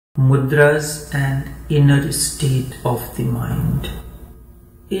Mudras and inner state of the mind.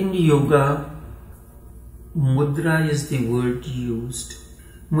 In yoga, mudra is the word used.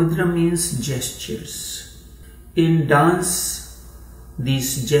 Mudra means gestures. In dance,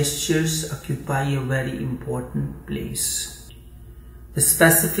 these gestures occupy a very important place.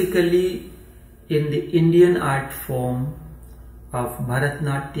 Specifically in the Indian art form of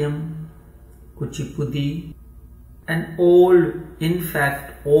Bharatnatyam, Kuchipudi, and all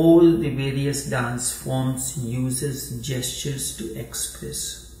the various dance forms uses gestures to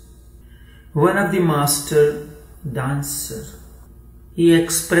express. One of the master dancer, he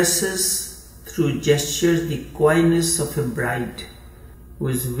expresses through gestures the coyness of a bride who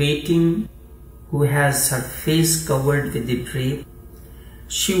is waiting, who has her face covered with the drape.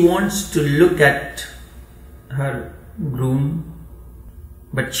 She wants to look at her groom,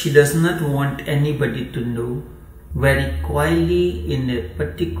 but she does not want anybody to know. Very coyly, in a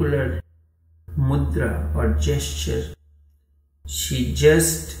particular mudra or gesture, she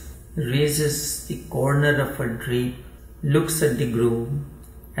just raises the corner of her drape, looks at the groom,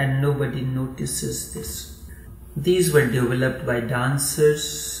 and nobody notices this. These were developed by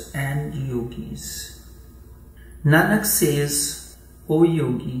dancers and yogis. Nanak says, O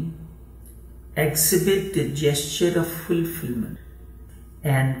yogi, exhibit the gesture of fulfillment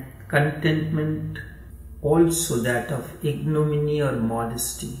and contentment, also that of ignominy or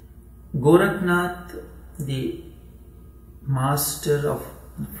modesty. Gorakhnath, the master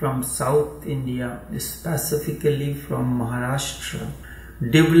from South India, specifically from Maharashtra,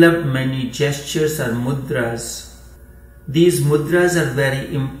 developed many gestures or mudras. These mudras are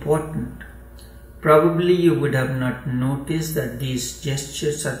very important. Probably you would have not noticed that these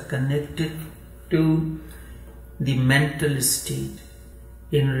gestures are connected to the mental state.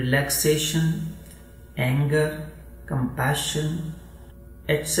 In relaxation, anger, compassion,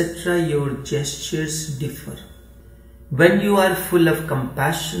 etc., your gestures differ. When you are full of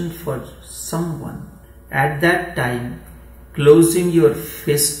compassion for someone, at that time, closing your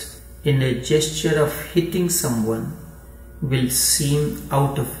fist in a gesture of hitting someone will seem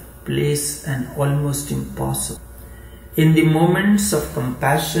out of place and almost impossible. In the moments of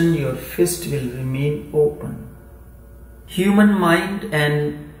compassion, your fist will remain open. Human mind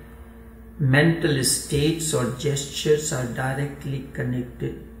and mental states or gestures are directly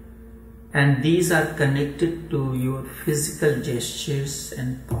connected, and these are connected to your physical gestures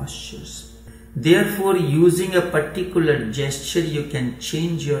and postures. Therefore, using a particular gesture, you can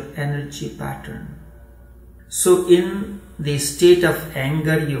change your energy pattern. So in the state of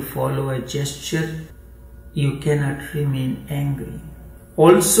anger, you follow a gesture, you cannot remain angry.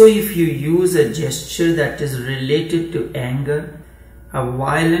 Also, if you use a gesture that is related to anger, a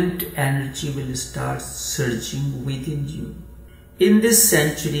violent energy will start surging within you. In this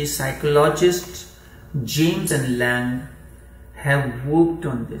century, psychologists James and Lang have worked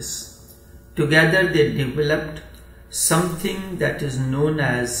on this. Together they developed something that is known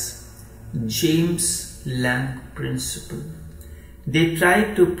as James-Lang principle. They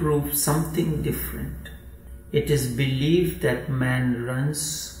tried to prove something different. It is believed that man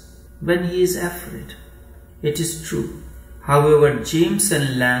runs when he is afraid. It is true. However, James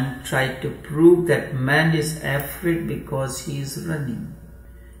and Lang tried to prove that man is afraid because he is running.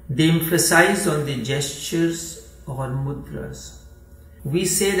 They emphasize on the gestures or mudras. We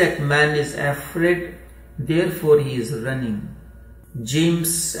say that man is afraid, therefore he is running.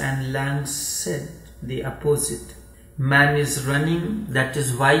 James and Lang said the opposite. Man is running, that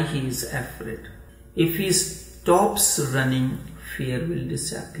is why he is afraid. If he stops running, fear will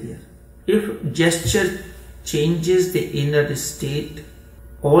disappear. If gesture changes, the inner state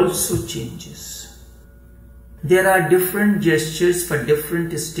also changes. There are different gestures for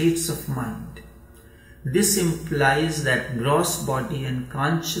different states of mind. This implies that gross body and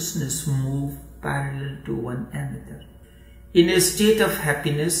consciousness move parallel to one another. In a state of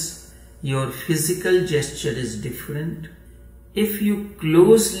happiness, your physical gesture is different. If you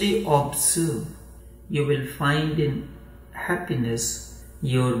closely observe, you will find in happiness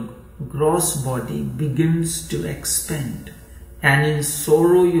your gross body begins to expand, and in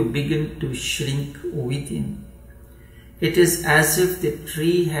sorrow you begin to shrink within. It is as if the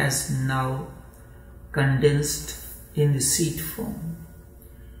tree has now condensed in the seed form.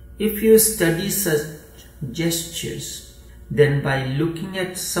 If you study such gestures, then by looking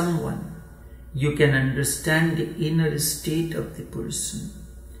at someone, you can understand the inner state of the person.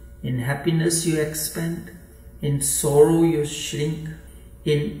 In happiness you expand, in sorrow you shrink,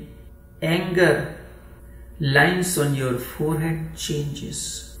 in anger, lines on your forehead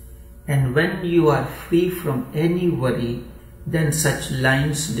changes, and when you are free from any worry, then such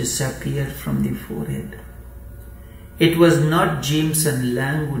lines disappear from the forehead. It was not James and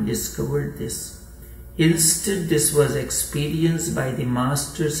Lang who discovered this. Instead, this was experienced by the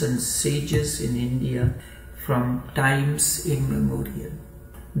masters and sages in India from times immemorial.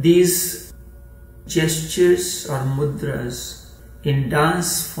 These gestures or mudras in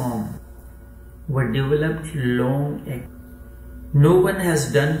dance form were developed long ago. No one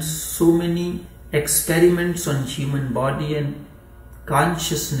has done so many experiments on human body and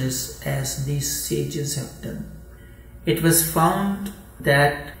consciousness as these sages have done. It was found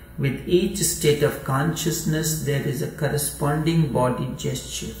that with each state of consciousness there is a corresponding body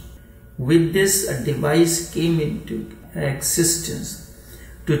gesture. With this, a device came into existence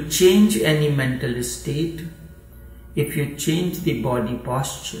to change any mental state. If you change the body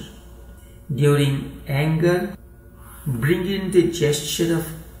posture during anger, bring in the gesture of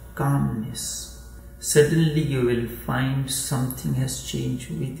calmness. Suddenly you will find something has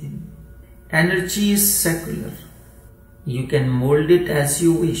changed within. Energy is secular. You can mold it as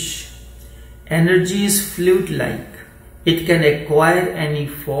you wish. Energy is fluid-like. It can acquire any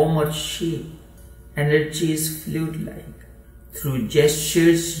form or shape. Energy is fluid-like. Through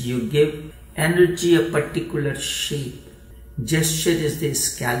gestures you give energy a particular shape. Gesture is the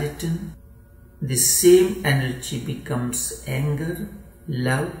skeleton. The same energy becomes anger,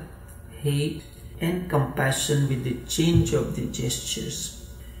 love, hate, and compassion with the change of the gestures.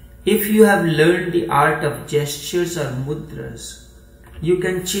 If you have learned the art of gestures or mudras, you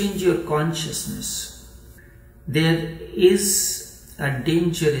can change your consciousness. There is a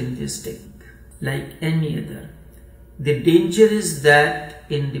danger in this technique, like any other. The danger is that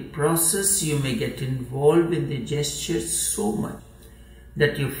in the process you may get involved in the gestures so much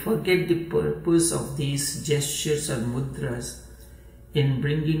that you forget the purpose of these gestures or mudras in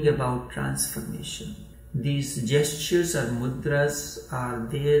bringing about transformation. These gestures or mudras are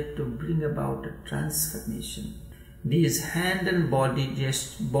there to bring about a transformation. These hand and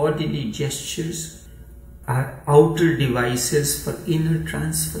bodily gestures are outer devices for inner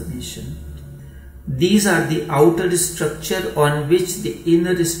transformation. These are the outer structure on which the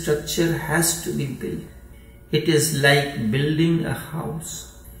inner structure has to be built. It is like building a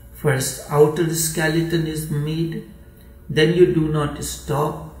house. First, outer skeleton is made, then you do not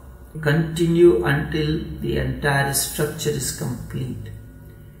stop. Continue until the entire structure is complete.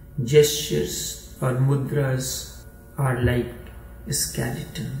 Gestures or mudras are like a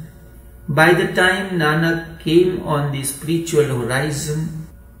skeleton. By the time Nanak came on the spiritual horizon,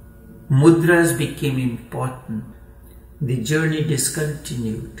 mudras became important. The journey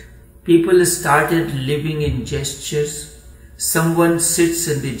discontinued. People started living in gestures. Someone sits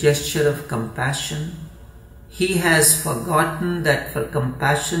in the gesture of compassion. He has forgotten that for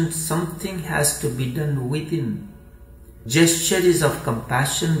compassion something has to be done within. Gesture is of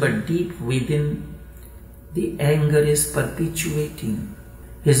compassion, but deep within the anger is perpetuating.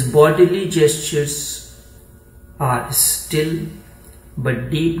 His bodily gestures are still, but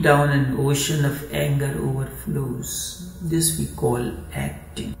deep down an ocean of anger overflows. This we call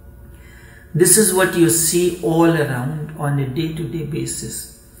acting. This is what you see all around on a day-to-day basis.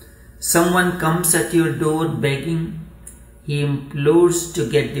 Someone comes at your door begging. He implores to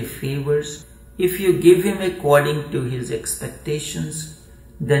get the favors. If you give him according to his expectations,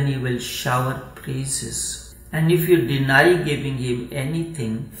 then he will shower praises. And if you deny giving him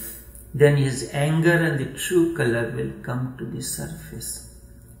anything, then his anger and the true color will come to the surface.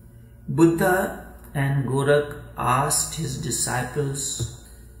 Buddha and Gorakh asked his disciples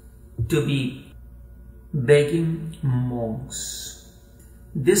to be begging monks.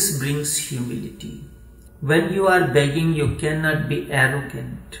 This brings humility. When you are begging, you cannot be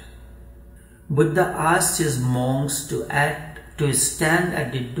arrogant. Buddha asked his monks to stand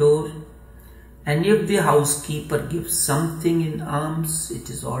at the door, and if the housekeeper gives something in alms, it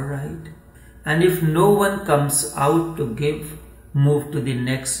is all right. And if no one comes out to give, move to the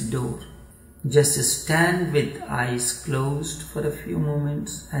next door. Just stand with eyes closed for a few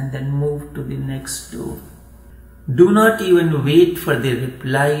moments and then move to the next door. Do not even wait for the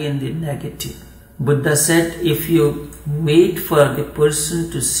reply in the negative. Buddha said, if you wait for the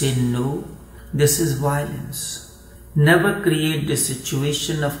person to say no, this is violence. Never create the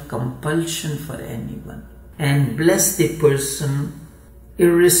situation of compulsion for anyone, and bless the person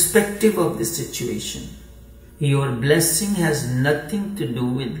irrespective of the situation. Your blessing has nothing to do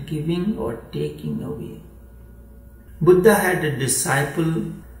with giving or taking away. Buddha had a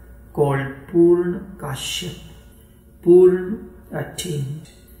disciple called Purna Kashyap. Purna attained.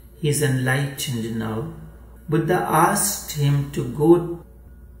 He is enlightened now. Buddha asked him to go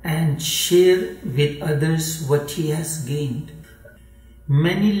and share with others what he has gained.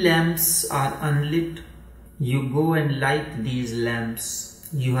 Many lamps are unlit. You go and light these lamps.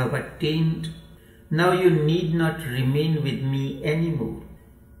 You have attained. Now you need not remain with me anymore.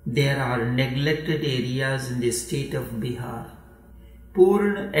 There are neglected areas in the state of Bihar.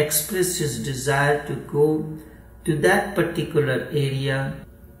 Purna expressed his desire to go to that particular area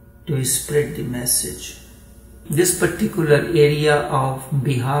to spread the message. This particular area of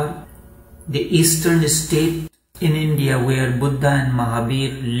Bihar, the eastern state in India where Buddha and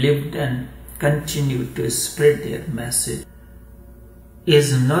Mahavir lived and continued to spread their message,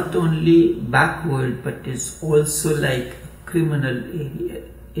 is not only backward but is also like a criminal area,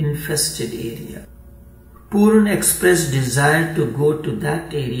 infested area. Purna expressed desire to go to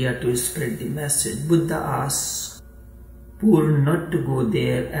that area to spread the message. Buddha asked Purna not to go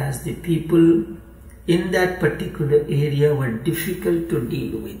there as the people in that particular area were difficult to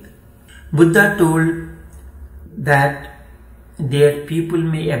deal with. Buddha told that their people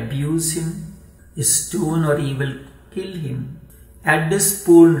may abuse him, stone or even kill him. At this,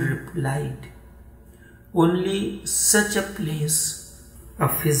 Purna replied, only such a place a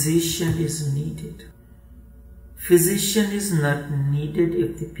physician is needed. Physician is not needed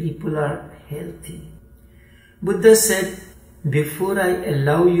if the people are healthy. Buddha said, before I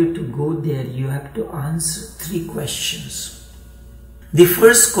allow you to go there, you have to answer 3 questions. The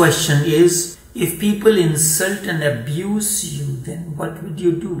first question is, if people insult and abuse you, then what would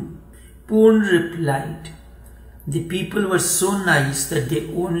you do? Purna replied, the people were so nice that they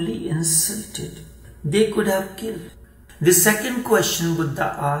only insulted. They could have killed. The second question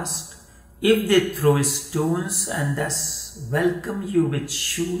Buddha asked, if they throw stones and thus welcome you with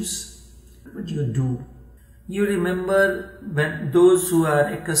shoes, what would you do? You remember when those who are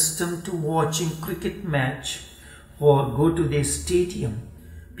accustomed to watching cricket match or go to the stadium,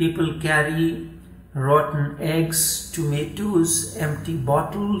 people carry rotten eggs, tomatoes, empty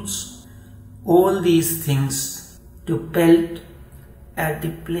bottles, all these things to pelt at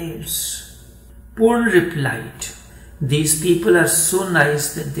the players. Purna replied, these people are so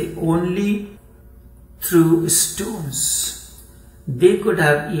nice that they only threw stones. They could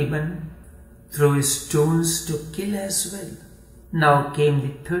have even throw stones to kill as well. Now came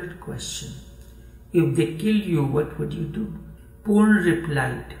the third question. If they kill you, what would you do? Purna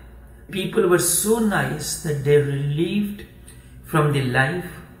replied, people were so nice that they relieved from the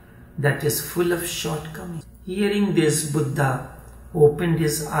life that is full of shortcomings. Hearing this, Buddha opened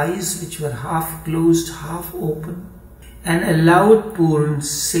his eyes, which were half closed, half open, and allowed Purna,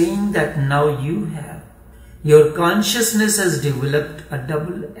 saying that now your consciousness has developed a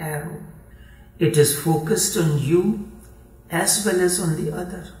double arrow. It is focused on you as well as on the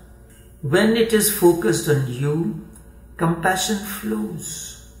other. When it is focused on you, compassion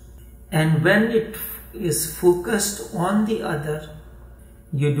flows. And when it is focused on the other,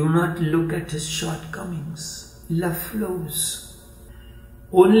 you do not look at his shortcomings. Love flows.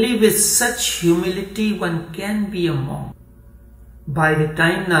 Only with such humility one can be a monk. By the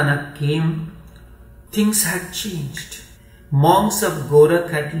time Nanak came, things had changed. Monks of Gorakh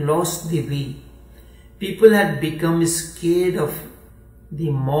had lost the way. People had become scared of the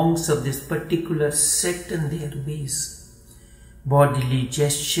monks of this particular sect and their ways. Bodily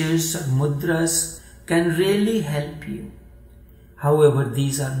gestures or mudras can really help you. However,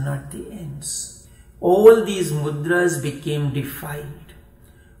 these are not the ends. All these mudras became defiled.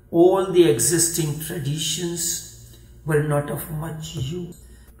 All the existing traditions were not of much use.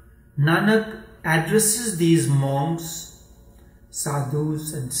 Nanak addresses these monks,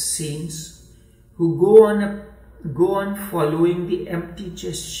 sadhus and saints who go on following the empty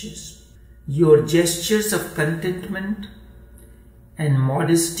gestures. Your gestures of contentment and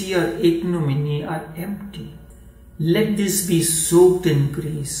modesty or ignominy are empty. Let this be soaked in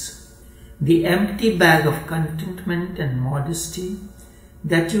grace. The empty bag of contentment and modesty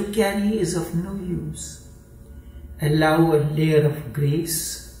that you carry is of no use. Allow a layer of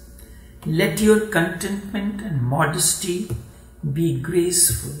grace. Let your contentment and modesty be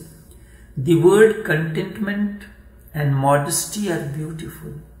graceful. The word contentment and modesty are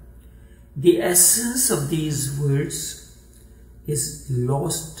beautiful. The essence of these words is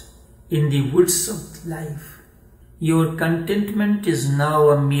lost in the woods of life. Your contentment is now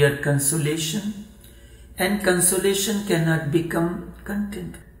a mere consolation, and consolation cannot become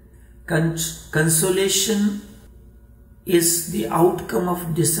content. Consolation is the outcome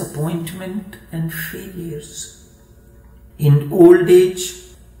of disappointment and failures. In old age,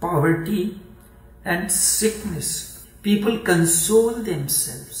 poverty and sickness, people console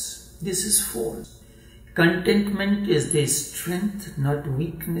themselves. This is false. Contentment is the strength, not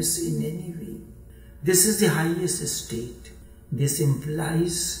weakness in any way. This is the highest state. This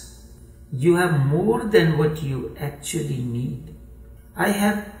implies you have more than what you actually need. I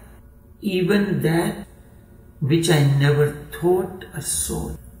have even that which I never thought or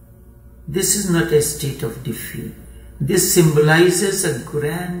saw. This is not a state of defeat. This symbolizes a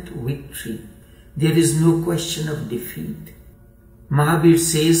grand victory. There is no question of defeat. Mahavir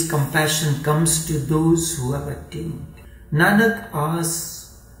says compassion comes to those who have attained. Nanak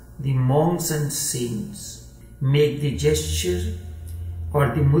asks the monks and saints, make the gesture or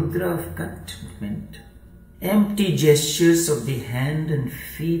the mudra of contentment. Empty gestures of the hand and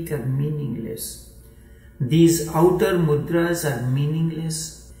feet are meaningless. These outer mudras are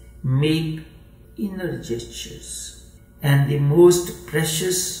meaningless. Make inner gestures. And the most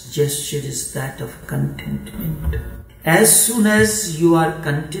precious gesture is that of contentment. As soon as you are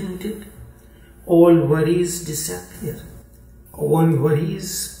contented, all worries disappear. All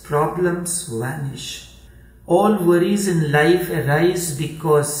worries, problems vanish. All worries in life arise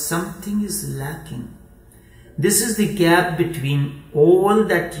because something is lacking. This is the gap between all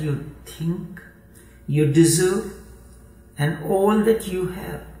that you think you deserve and all that you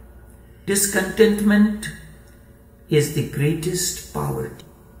have. Discontentment is the greatest poverty.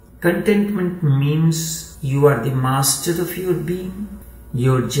 Contentment means you are the master of your being,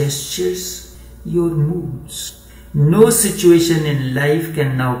 your gestures, your moods. No situation in life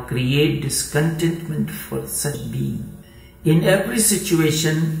can now create discontentment for such being. In every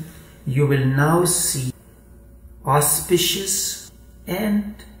situation, you will now see auspicious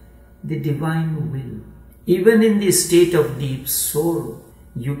and the divine will. Even in the state of deep sorrow,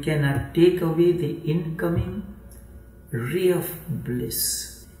 you cannot take away the incoming ray of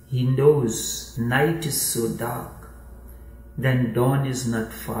bliss. He knows night is so dark, then dawn is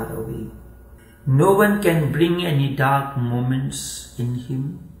not far away. No one can bring any dark moments in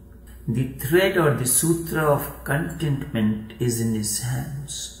him. The thread or the sutra of contentment is in his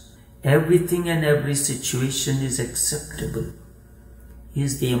hands. Everything and every situation is acceptable. He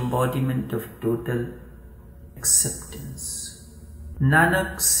is the embodiment of total acceptance.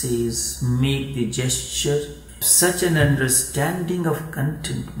 Nanak says, make the gesture such an understanding of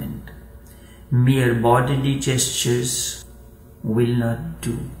contentment. Mere bodily gestures will not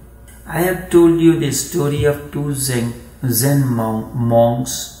do. I have told you the story of two Zen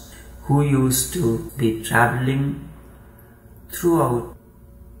monks who used to be traveling throughout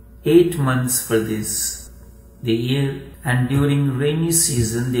 8 months for the year, and during rainy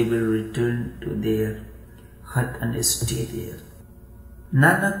season they will return to their hut and stay there.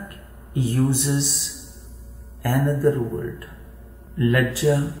 Nanak uses another word,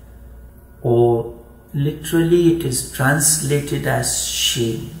 lajja, or literally it is translated as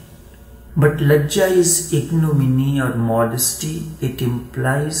shame. But lajja is ignominy or modesty. It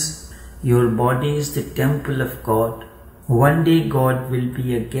implies your body is the temple of God. One day God will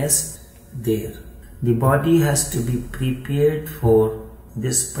be a guest there. The body has to be prepared for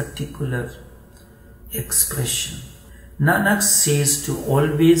this particular expression. Nanak says to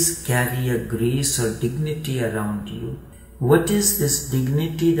always carry a grace or dignity around you. What is this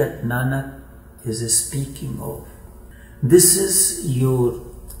dignity that Nanak is speaking of? This is your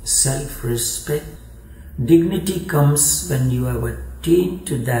self-respect. Dignity comes when you have attained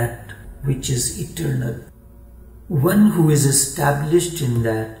to that which is eternal. One who is established in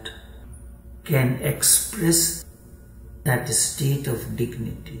that can express that state of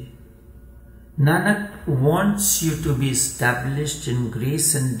dignity. Nanak wants you to be established in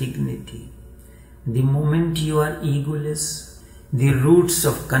grace and dignity. The moment you are egoless, the roots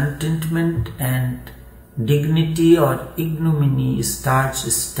of contentment and dignity or ignominy starts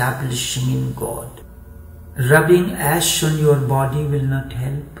establishing in God. Rubbing ash on your body will not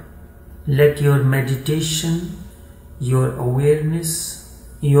help. Let your meditation, your awareness,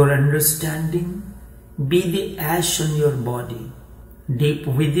 your understanding be the ash on your body. Deep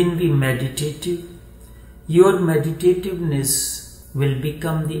within be meditative. Your meditativeness will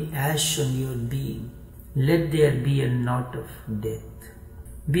become the ash on your being. Let there be a knot of death.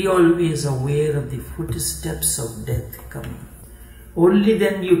 Be always aware of the footsteps of death coming. Only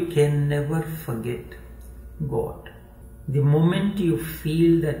then you can never forget God. The moment you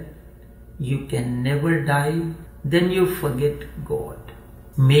feel that you can never die, then you forget God.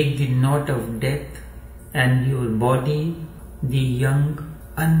 Make the knot of death and your body the young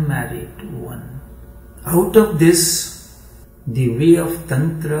unmarried one. Out of this, the way of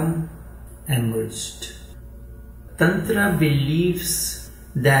Tantra emerged. Tantra believes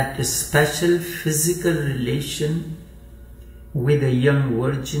that a special physical relation with a young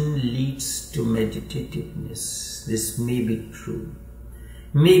virgin leads to meditativeness. This may be true.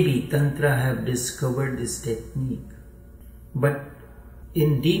 Maybe Tantra have discovered this technique. But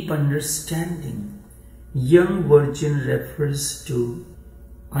in deep understanding, young virgin refers to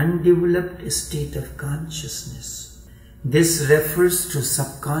undeveloped state of consciousness. This refers to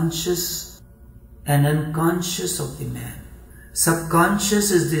subconscious and unconscious of the man. Subconscious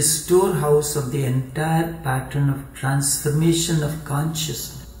is the storehouse of the entire pattern of transformation of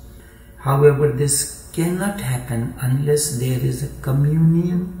consciousness. However, this cannot happen unless there is a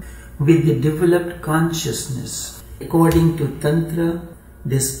communion with the developed consciousness. According to Tantra,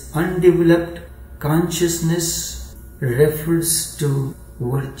 this undeveloped consciousness refers to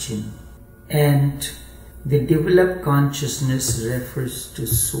virgin, and the developed consciousness refers to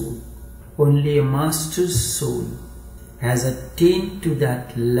soul. Only a master's soul has attained to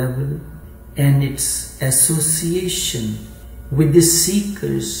that level, and its association with the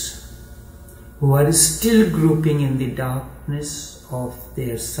seekers who are still groping in the darkness of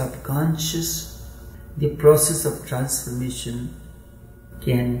their subconscious, the process of transformation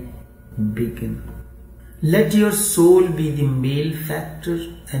can begin. Let your soul be the male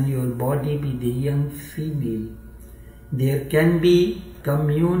factor and your body be the young female. There can be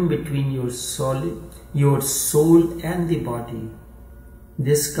commune between your soul and the body.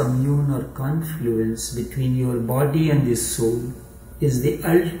 This commune or confluence between your body and the soul is the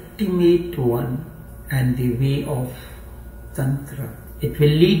ultimate one and the way of Tantra. It will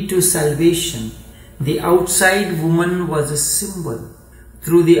lead to salvation. The outside woman was a symbol.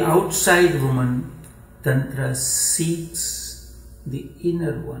 Through the outside woman, Tantra seeks the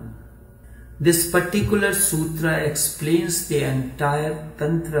inner one. This particular sutra explains the entire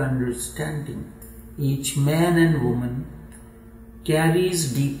Tantra understanding. Each man and woman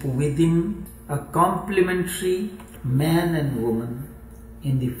carries deep within a complementary man and woman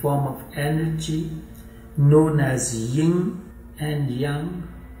in the form of energy known as yin and yang,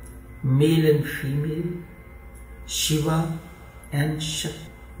 male and female, Shiva and Shakti.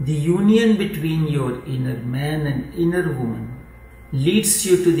 The union between your inner man and inner woman leads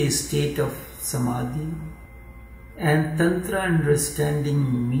you to the state of samadhi, and Tantra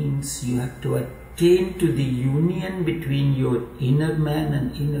understanding means you have to attain to the union between your inner man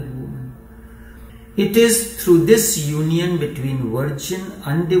and inner woman. It is through this union between virgin,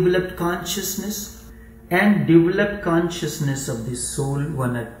 undeveloped consciousness and developed consciousness of the soul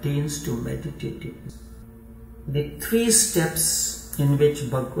one attains to meditativeness. The 3 steps in which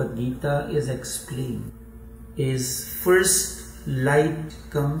Bhagavad Gita is explained is: first, light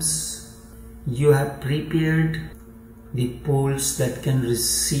comes. You have prepared the poles that can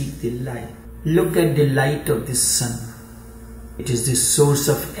receive the light. Look at the light of the sun. It is the source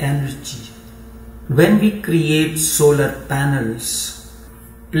of energy. When we create solar panels,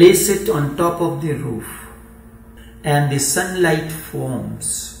 place it on top of the roof, and the sunlight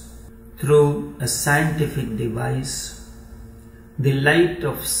forms through a scientific device. The light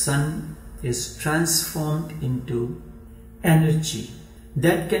of sun is transformed into energy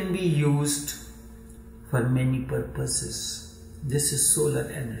that can be used for many purposes. This is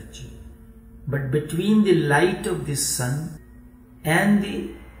solar energy. But between the light of the sun and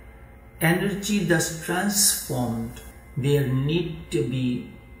the energy thus transformed, there need to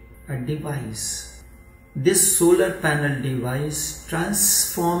be a device. This solar panel device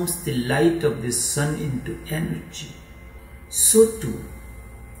transforms the light of the sun into energy. So too,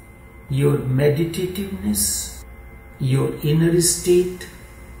 your meditativeness, your inner state,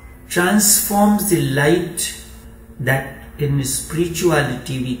 transforms the light that in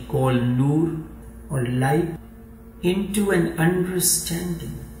spirituality we call nur or light into an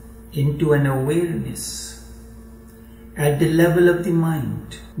understanding, into an awareness. At the level of the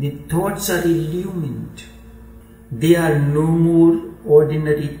mind, the thoughts are illumined. They are no more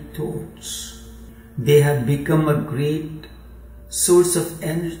ordinary thoughts. They have become a great source of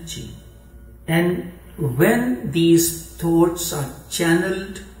energy. And when these thoughts are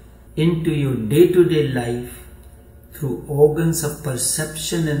channeled into your day-to-day life through organs of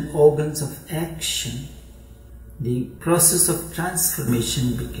perception and organs of action, the process of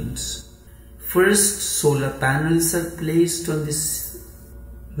transformation begins. First, solar panels are placed on this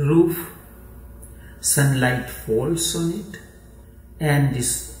roof. Sunlight falls on it, and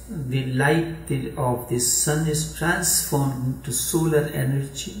the light of the sun is transformed into solar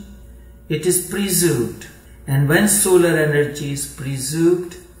energy. It is preserved, and when solar energy is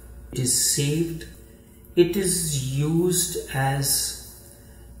preserved, it is saved. It is used as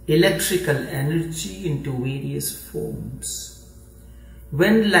electrical energy into various forms.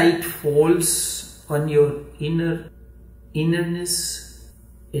 When light falls on your inner innerness,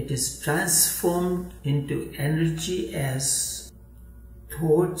 it is transformed into energy as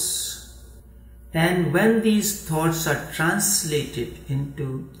thoughts, and when these thoughts are translated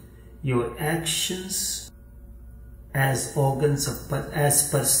into your actions as organs of as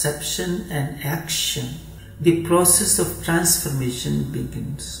perception and action, the process of transformation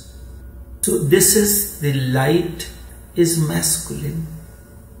begins. So this is the light is masculine,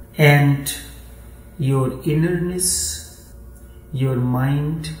 and your innerness, your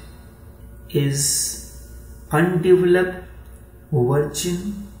mind is undeveloped,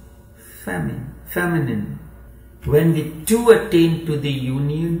 virgin, feminine. When the two attain to the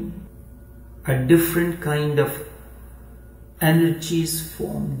union, a different kind of energy is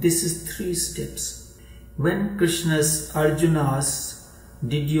formed. This is 3 steps. When Arjuna asks,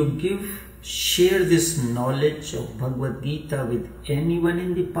 did you share this knowledge of Bhagavad Gita with anyone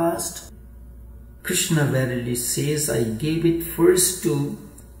in the past? Krishna verily says, I gave it first to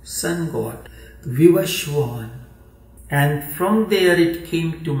sun god Vivashwan, and from there it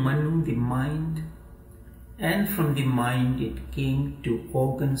came to Manu, the mind, and from the mind it came to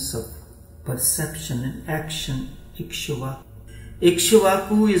organs of perception and action, Ikshvaku.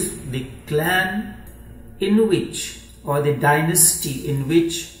 Ikshvaku is the clan in which, or the dynasty in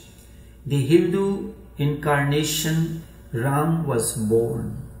which, the Hindu incarnation Ram was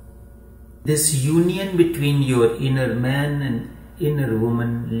born. This union between your inner man and inner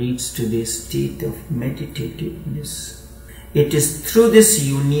woman leads to the state of meditativeness. It is through this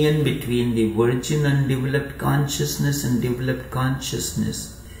union between the virgin undeveloped consciousness and developed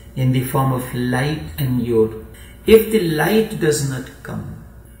consciousness in the form of light and your. If the light does not come,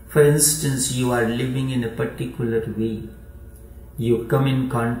 for instance, you are living in a particular way, you come in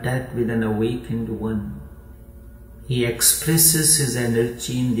contact with an awakened one. He expresses his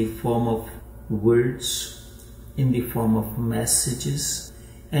energy in the form of words, in the form of messages.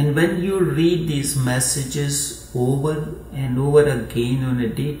 And when you read these messages over and over again on a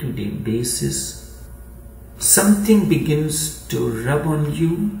day-to-day basis, something begins to rub on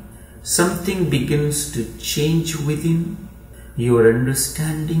you, something begins to change within your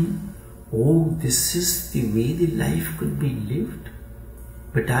understanding. Oh, this is the way the life could be lived.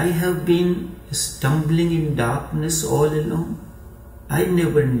 But I have been stumbling in darkness all along. I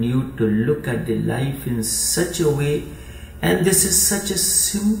never knew to look at the life in such a way, and this is such a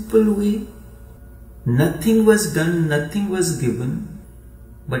simple way. Nothing was done, nothing was given,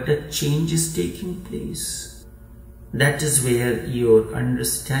 but a change is taking place. That is where your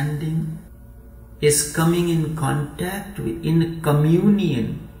understanding is coming in contact with, in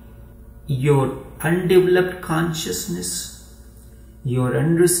communion, your undeveloped consciousness, your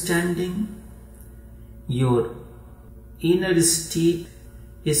understanding, your inner state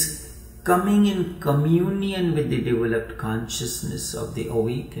is coming in communion with the developed consciousness of the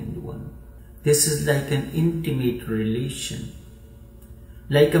awakened one. This is like an intimate relation,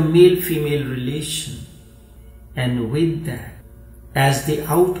 like a male-female relation. And with that, as the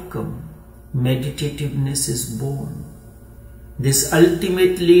outcome, meditativeness is born. This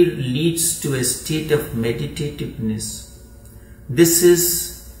ultimately leads to a state of meditativeness. This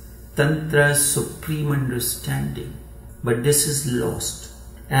is Tantra's supreme understanding, but this is lost.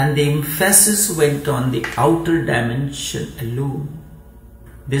 And the emphasis went on the outer dimension alone.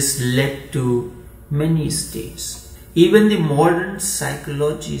 This led to many states. Even the modern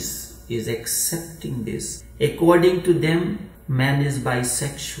psychology is accepting this. According to them, man is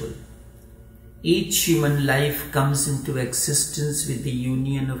bisexual. Each human life comes into existence with the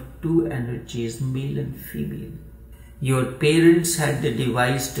union of 2 energies, male and female. Your parents had the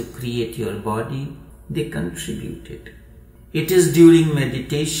device to create your body. They contributed. It is during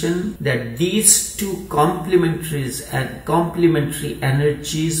meditation that these 2 complementary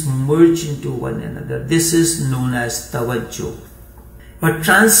energies merge into one another. This is known as tawajjuh, or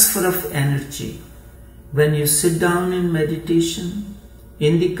transfer of energy. When you sit down in meditation,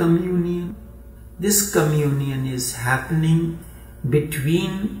 in the communion, this communion is happening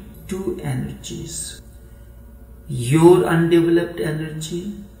between 2 energies. Your undeveloped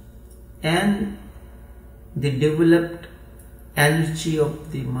energy and the developed energy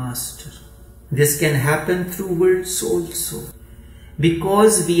of the master. This can happen through words also,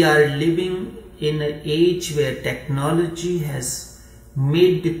 because we are living in an age where technology has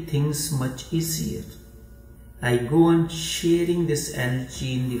made the things much easier. I go on sharing this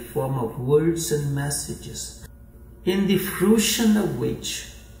energy in the form of words and messages, in the fruition of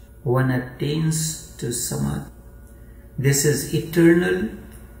which one attains to samadhi. This is eternal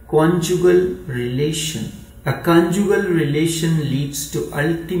conjugal relation. A conjugal relation leads to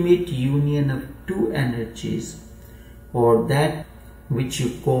ultimate union of 2 energies, or that which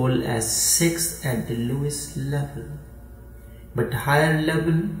you call as sex at the lowest level. But higher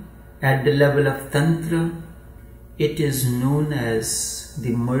level, at the level of Tantra, it is known as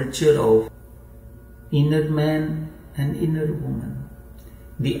the merger of inner man and inner woman.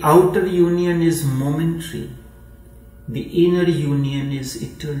 The outer union is momentary. The inner union is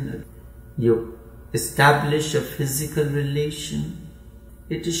eternal. You establish a physical relation.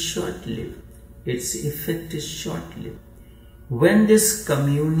 It is short-lived. Its effect is short-lived. When this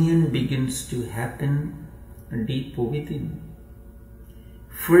communion begins to happen deep within,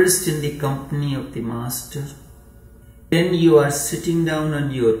 first in the company of the Master, then you are sitting down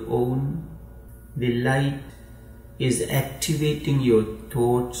on your own, the light is activating your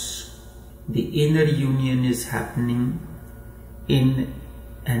thoughts, the inner union is happening in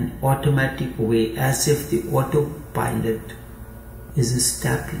an automatic way, as if the autopilot is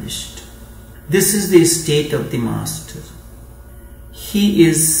established. This is the state of the Master. He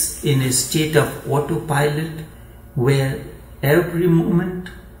is in a state of autopilot where every moment,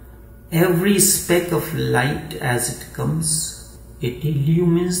 every speck of light as it comes, it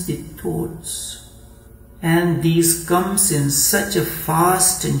illumines the thoughts. And these comes in such a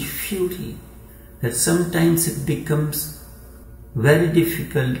fast and fury that sometimes it becomes very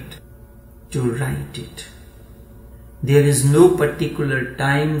difficult to write it. There is no particular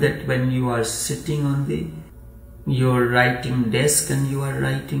time that when you are sitting on your writing desk and you are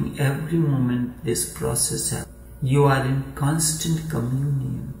writing, every moment this process happens. You are in constant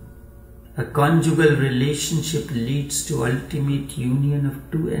communion. A conjugal relationship leads to ultimate union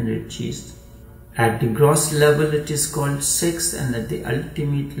of two energies. At the gross level it is called sex, and at the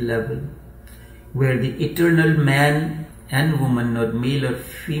ultimate level, where the eternal man and woman, or male or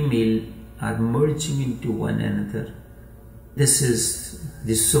female, are merging into one another. This is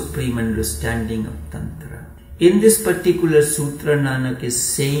the supreme understanding of Tantra. In this particular sutra, Nanak is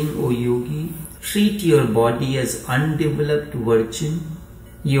saying, O yogi, treat your body as undeveloped virgin.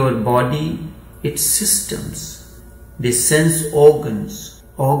 Your body, its systems, the sense organs,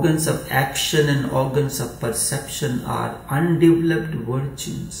 organs of action and organs of perception are undeveloped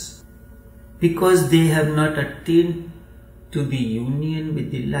virgins because they have not attained to the union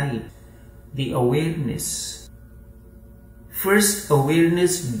with the light, the awareness. First,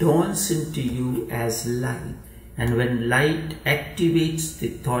 awareness dawns into you as light, and when light activates the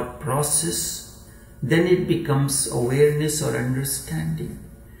thought process, then it becomes awareness or understanding.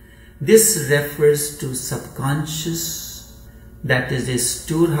 This refers to subconscious, that is a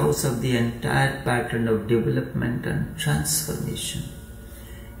storehouse of the entire pattern of development and transformation.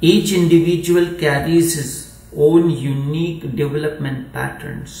 Each individual carries his own unique development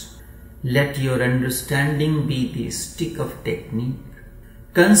patterns. Let your understanding be the stick of technique.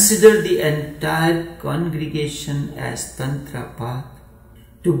 Consider the entire congregation as Tantra path.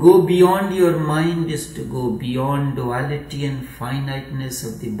 To go beyond your mind is to go beyond duality and finiteness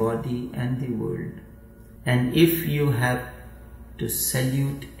of the body and the world. And if you have to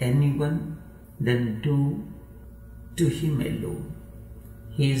salute anyone, then do to him alone.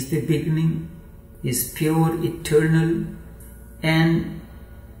 He is the beginning, is pure, eternal, and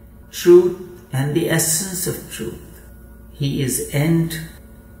truth and the essence of truth. He is end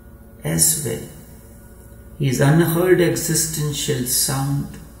as well. His unheard existential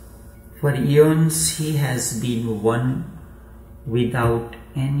sound. For eons he has been one without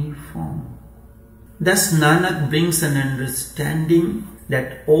any form. Thus Nanak brings an understanding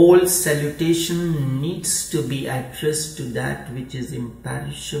that all salutation needs to be addressed to that which is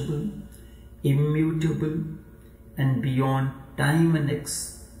imperishable, immutable, and beyond time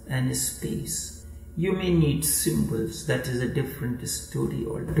and space. You may need symbols, that is a different story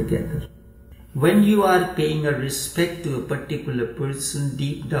altogether. When you are paying a respect to a particular person,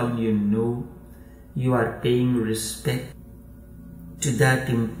 deep down you know you are paying respect to that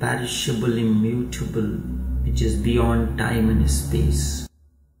imperishable, immutable, which is beyond time and space.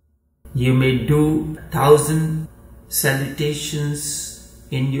 You may do 1,000 salutations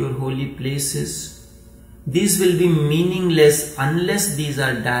in your holy places. These will be meaningless unless these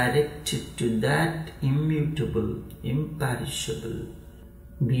are directed to that immutable, imperishable,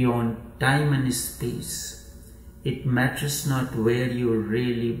 beyond time and space. It matters not where you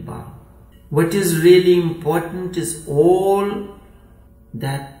really bow. What is really important is all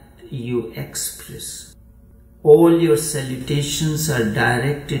that you express. All your salutations are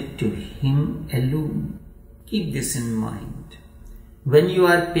directed to Him alone. Keep this in mind. When you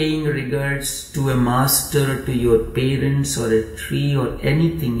are paying regards to a master or to your parents or a tree or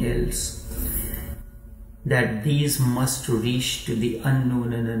anything else, that these must reach to the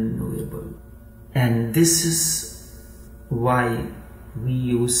unknown and unknowable. And this is why we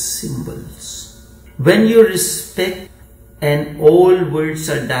use symbols. When you respect and all words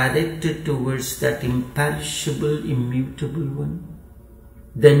are directed towards that imperishable, immutable one,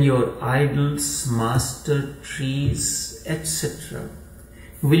 then your idols, master, trees, etc.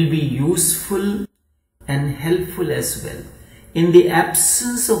 will be useful and helpful as well. In the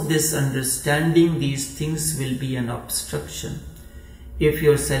absence of this understanding, these things will be an obstruction. If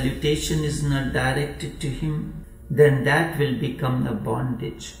your salutation is not directed to him, then that will become a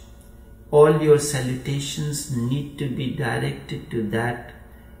bondage. All your salutations need to be directed to that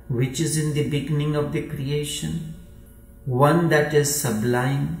which is in the beginning of the creation, one that is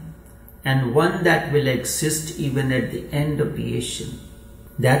sublime and one that will exist even at the end of creation,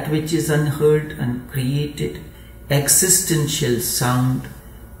 that which is unheard, uncreated, existential sound,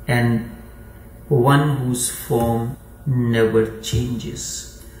 and one whose form never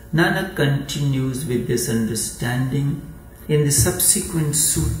changes. Nanak continues with this understanding in the subsequent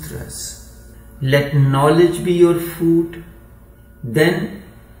sutras. Let knowledge be your food, then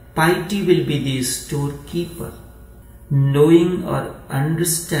piety will be the storekeeper. Knowing or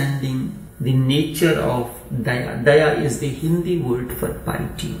understanding the nature of daya. Daya is the Hindi word for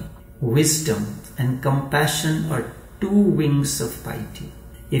piety. Wisdom and compassion are two wings of piety.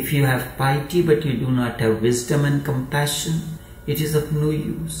 If you have piety but you do not have wisdom and compassion, it is of no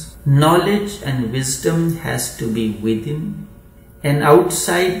use. Knowledge and wisdom has to be within, and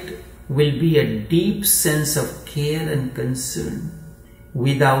outside will be a deep sense of care and concern.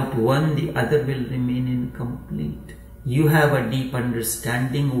 Without one, the other will remain incomplete. You have a deep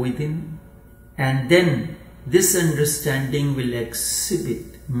understanding within, and then this understanding will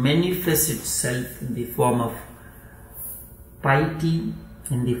manifest itself in the form of piety,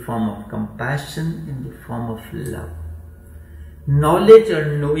 in the form of compassion, in the form of love. Knowledge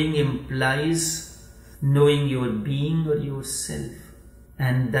or knowing implies knowing your being or yourself,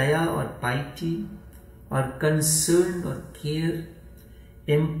 and daya or piety or concern or care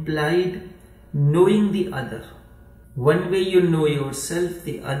implied knowing the other. One way you know yourself,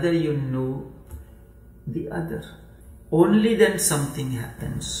 the other you know the other. Only then something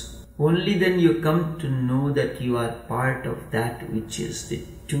happens. Only then you come to know that you are part of that which is. The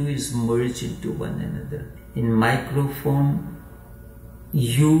two is merged into one another. In micro form,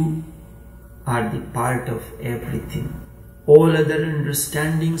 you are the part of everything. All other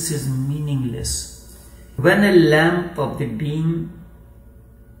understandings is meaningless. When a lamp of the beam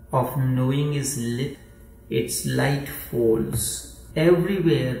of knowing is lit, its light falls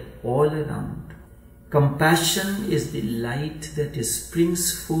everywhere, all around. Compassion is the light that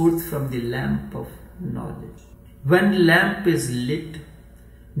springs forth from the lamp of knowledge. When lamp is lit,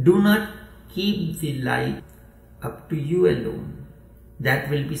 do not keep the light up to you alone. That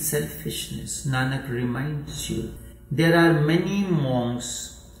will be selfishness. Nanak reminds you, there are many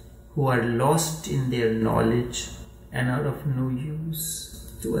monks who are lost in their knowledge and are of no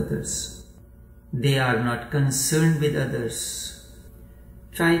use to others. They are not concerned with others.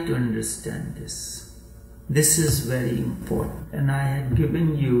 Try to understand this. This is very important. And I have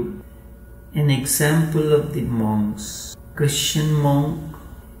given you an example of the monks. Christian monk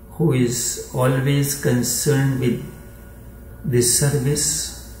who is always concerned with the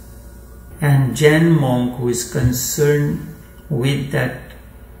service, and Jain monk who is concerned with that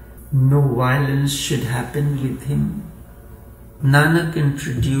no violence should happen with him. Nanak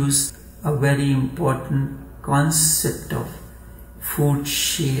introduced a very important concept of food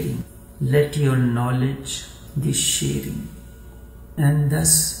sharing. Let your knowledge be sharing. And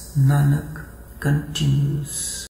thus Nanak continues.